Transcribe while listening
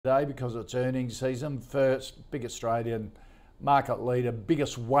today because it's earnings season. First, big Australian market leader,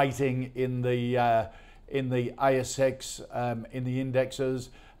 biggest weighting in the ASX, in the indexes,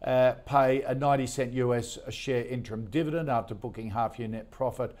 pay a 90 cent US a share interim dividend after booking half-year net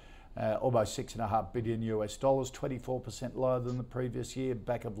profit, almost $6.5 billion US, 24% lower than the previous year,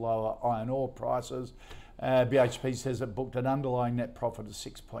 back of lower iron ore prices. BHP says it booked an underlying net profit of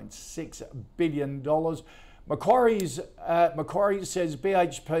 $6.6 billion. Macquarie says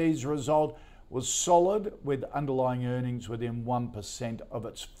BHP's result was solid with underlying earnings within 1% of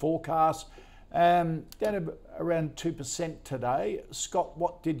its forecast. Down around 2% today. Scott,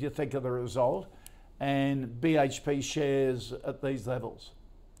 what did you think of the result and BHP shares at these levels?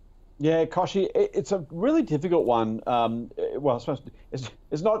 Yeah, Koshi, it's a really difficult one. Well, I suppose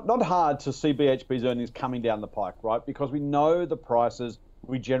it's not hard to see BHP's earnings coming down the pike, right? Because we know the prices,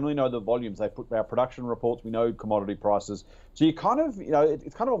 we generally know the volumes. They put our production reports, we know commodity prices. So you kind of,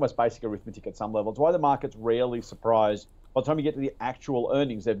 it's kind of almost basic arithmetic at some level. It's why the market's rarely surprised by the time you get to the actual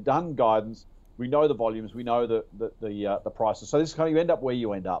earnings. They've done guidance, we know the volumes, we know the prices. So this is kind of, you end up where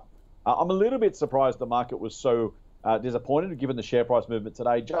you end up. I'm a little bit surprised the market was so disappointed given the share price movement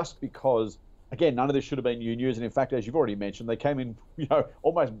today, just because, again, none of this should have been new news. And in fact, as you've already mentioned, they came in,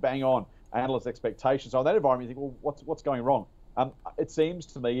 almost bang on analyst expectations. So in that environment, you think, well, what's going wrong? It seems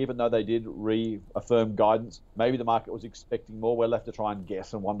to me, even though they did reaffirm guidance, maybe the market was expecting more. We're left to try and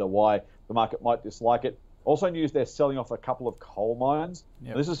guess and wonder why the market might dislike it. Also news, they're selling off a couple of coal mines.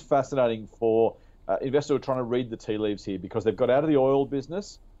 Yep. This is fascinating for investors who are trying to read the tea leaves here, because they've got out of the oil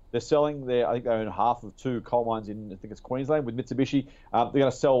business. They're selling I think they own half of 2 coal mines in, I think it's Queensland with Mitsubishi. They're going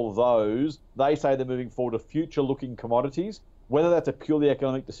to sell those. They say they're moving forward to future-looking commodities. Whether that's a purely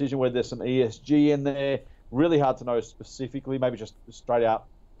economic decision, whether there's some ESG in there, really hard to know specifically. Maybe just straight out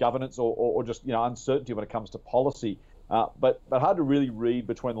governance or just uncertainty when it comes to policy. But hard to really read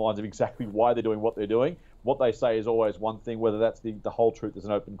between the lines of exactly why they're doing what they're doing. What they say is always one thing. Whether that's the whole truth is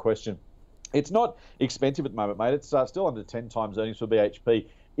an open question. It's not expensive at the moment, mate. It's still under 10 times earnings for BHP,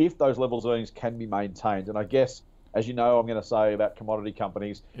 if those levels of earnings can be maintained. And I guess, as you know, I'm going to say about commodity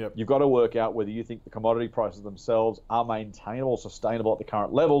companies, yep, you've got to work out whether you think the commodity prices themselves are maintainable, sustainable at the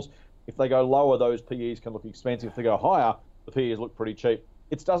current levels. If they go lower, those PEs can look expensive. If they go higher, the PEs look pretty cheap.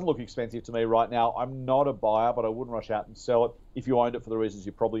 It doesn't look expensive to me right now. I'm not a buyer, but I wouldn't rush out and sell it if you owned it for the reasons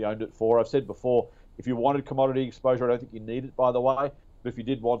you probably owned it for. I've said before, if you wanted commodity exposure, I don't think you need it, by the way. But if you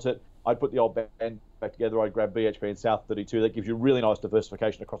did want it, I'd put the old band back together. I'd grab BHP and South 32. That gives you really nice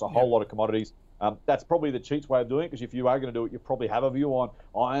diversification across a whole lot of commodities. That's probably the cheats way of doing it, because if you are going to do it, you probably have a view on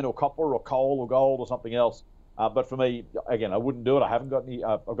iron or copper or coal or gold or something else. But for me, again, I wouldn't do it. I haven't got any.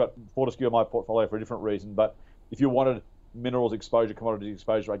 I've got Fortescue in my portfolio for a different reason. But if you wanted minerals exposure, commodities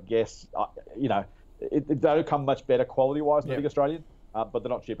exposure, I guess, they don't come much better quality-wise than the big Australian, but they're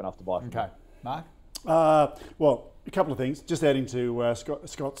not cheap enough to buy. Okay, Mark? Well, a couple of things. Just adding to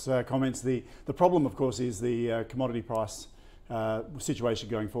Scott's comments, the problem, of course, is the commodity price situation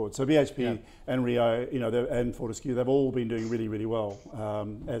going forward. So BHP and Rio, and Fortescue, they've all been doing really, really well,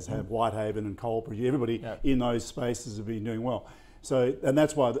 as have Whitehaven and Coal. Everybody in those spaces have been doing well. So, and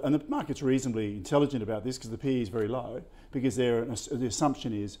that's why, and the market's reasonably intelligent about this, because the PE is very low, because the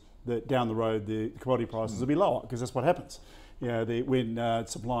assumption is that down the road the commodity prices will be lower, because that's what happens. When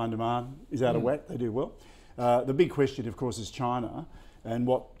supply and demand is out of whack, they do well. The big question, of course, is China and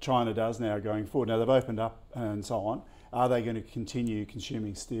what China does now going forward. Now, they've opened up and so on. Are they going to continue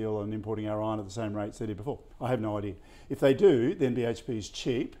consuming steel and importing our iron at the same rates they did before? I have no idea. If they do, then BHP is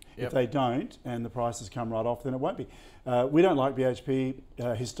cheap. Yep. If they don't, and the prices come right off, then it won't be. We don't like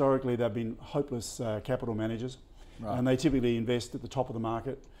BHP. Historically, they've been hopeless capital managers. Right. And they typically invest at the top of the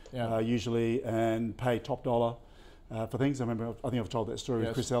market, usually, and pay top dollar for things. I think I've told that story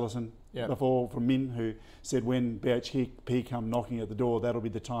with Chris Ellison before, from Min, who said when BHP come knocking at the door, that'll be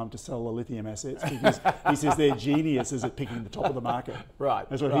the time to sell the lithium assets, because he says they're geniuses at picking the top of the market. Right.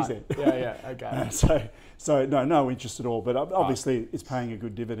 That's what he said. Okay. So no interest at all. But obviously it's paying a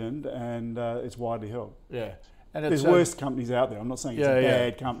good dividend, and it's widely held. Yeah. And there's worse companies out there. I'm not saying it's a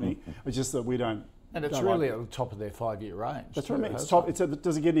bad company. It's just that we don't. And it's really at the top of their 5-year range. That's what I mean. It's top.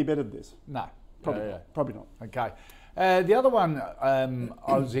 Does it get any better than this? No. Probably not. Okay. The other one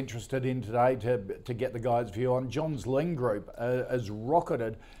I was interested in today to get the guys' view on, John Lyng Group has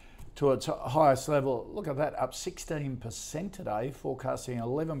rocketed to its highest level. Look at that, up 16% today, forecasting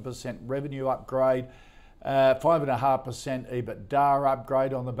 11% revenue upgrade, 5.5% EBITDA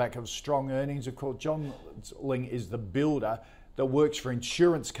upgrade on the back of strong earnings. Of course, John Lyng is the builder that works for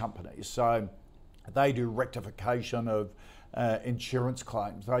insurance companies. So they do rectification of insurance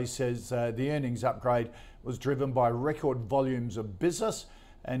claims. They says the earnings upgrade was driven by record volumes of business,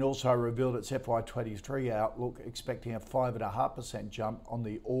 and also revealed its FY23 outlook, expecting a 5.5% jump on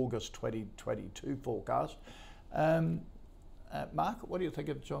the August 2022 forecast. Mark, what do you think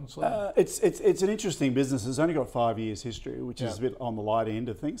of John Lyng? It's an interesting business. It's only got 5 years history, which is a bit on the light end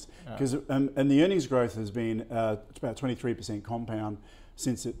of things. Because and the earnings growth has been it's about 23% compound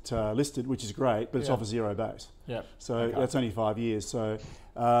since it listed, which is great, but it's off a zero base. So that's only 5 years. So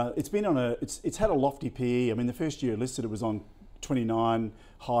it's been on it's had a lofty PE. I mean, the first year it listed, it was on 29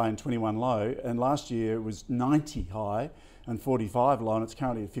 high and 21 low, and last year it was 90 high and 45 low, and it's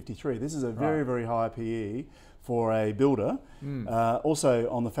currently at 53. This is a very, very high PE for a builder. Also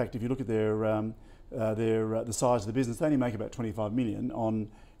on the fact, if you look at the size of the business, they only make about 25 million on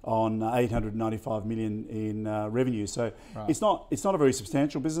 895 million in revenue. So it's not a very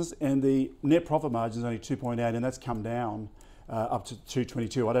substantial business, and the net profit margin is only 2.8, and that's come down up to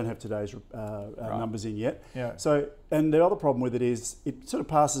 222. I don't have today's numbers in yet. So, and the other problem with it is it sort of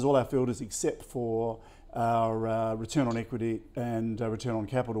passes all our filters except for our return on equity and return on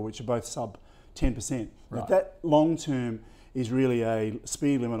capital, which are both sub 10%. But that long term is really a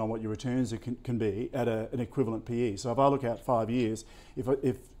speed limit on what your returns can be at an equivalent PE. So if I look out 5 years,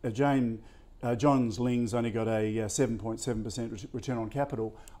 if John Lyng's only got a 7.7% return on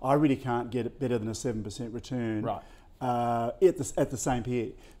capital, I really can't get it better than a 7% return at the same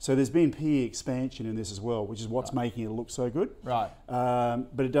PE. So there's been PE expansion in this as well, which is what's making it look so good.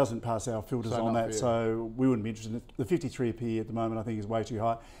 But it doesn't pass our filters on that, so we wouldn't be interested in it. The 53 PE at the moment I think is way too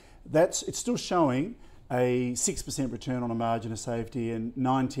high. It's still showing a 6% return on a margin of safety and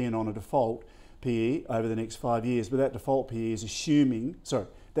 9-10 on a default PE over the next 5 years. But that default PE is assuming,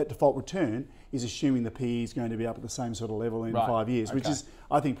 that default return is assuming the PE is going to be up at the same sort of level in 5 years, which is,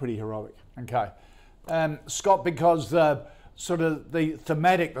 I think, pretty heroic. Scott, because the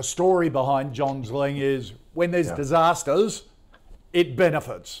thematic, the story behind John Lyng is when there's disasters, it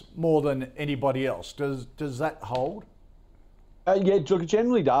benefits more than anybody else. Does that hold? Yeah, look, it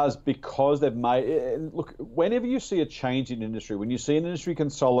generally does, because they've made... Look, whenever you see a change in industry, when you see an industry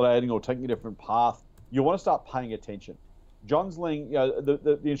consolidating or taking a different path, you want to start paying attention. John Lyng, you know,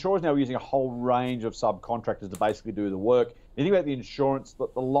 the insurers now are using a whole range of subcontractors to basically do the work. You think about the insurance,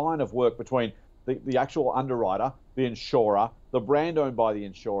 the line of work between the actual underwriter, the insurer, the brand owned by the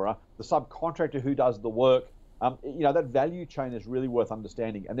insurer, the subcontractor who does the work. You know, that value chain is really worth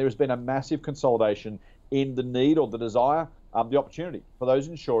understanding. And there has been a massive consolidation in the need or the desire, the opportunity for those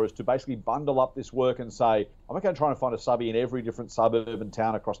insurers to basically bundle up this work and say, I'm not going to try and find a subbie in every different suburb and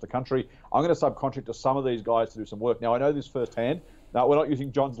town across the country. I'm going to subcontract to some of these guys to do some work. Now, I know this firsthand. Now, we're not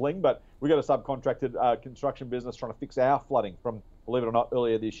using John Lyng, but we got a subcontracted construction business trying to fix our flooding from, believe it or not,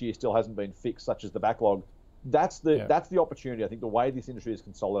 earlier this year still hasn't been fixed, such as the backlog. That's the opportunity, I think, the way this industry is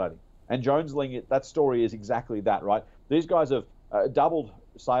consolidating. And John Lyng, that story is exactly that, right? These guys have doubled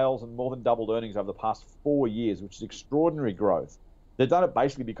sales and more than doubled earnings over the past 4 years, which is extraordinary growth. They've done it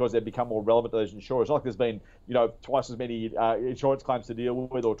basically because they've become more relevant to those insurers. Like there's been, you know, twice as many insurance claims to deal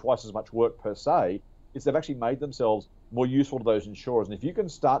with or twice as much work per se. It's they've actually made themselves more useful to those insurers. And if you can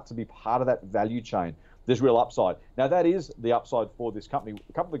start to be part of that value chain, there's real upside. Now, that is the upside for this company.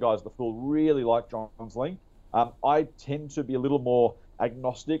 A couple of the guys at the Fool really like John Lyng. I tend to be a little more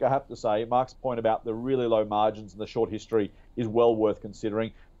agnostic, I have to say. Mark's point about the really low margins and the short history is well worth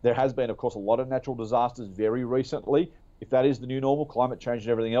considering. There has been, of course, a lot of natural disasters very recently. If that is the new normal, climate change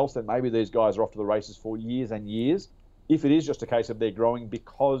and everything else, then maybe these guys are off to the races for years and years. If it is just a case of they're growing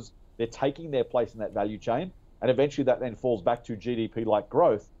because they're taking their place in that value chain, and eventually that then falls back to GDP-like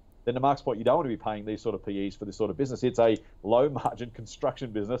growth, then to Mark's point, you don't want to be paying these sort of PEs for this sort of business. It's a low-margin construction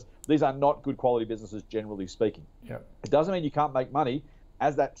business. These are not good quality businesses, generally speaking. It doesn't mean you can't make money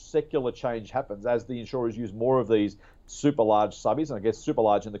as that secular change happens, as the insurers use more of these super large subbies, and I guess super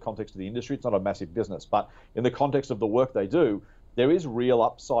large in the context of the industry. It's not a massive business, but in the context of the work they do, there is real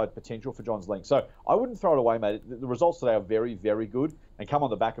upside potential for John Lyng. So I wouldn't throw it away, mate. The results today are very, very good and come on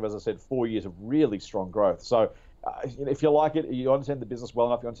the back of, as I said, 4 years of really strong growth. So if you like it, you understand the business well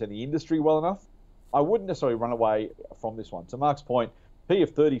enough, you understand the industry well enough, I wouldn't necessarily run away from this one. To Mark's point, P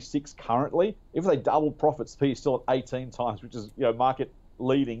of 36 currently, if they doubled profits, P is still at 18 times, which is, you know, market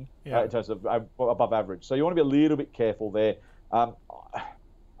leading in terms of above average. So you want to be a little bit careful there.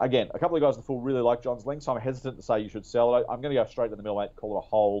 Again, a couple of guys in the Fool really like John Lyng, so I'm hesitant to say you should sell it. I'm going to go straight to the middle, mate, call it a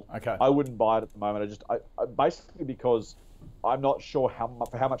hold. I wouldn't buy it at the moment. I basically because I'm not sure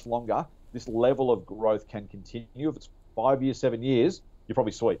for how much longer this level of growth can continue. If it's 5 years, 7 years, you're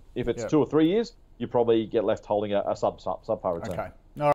probably sweet. If it's 2 or 3 years, you probably get left holding a subpar return.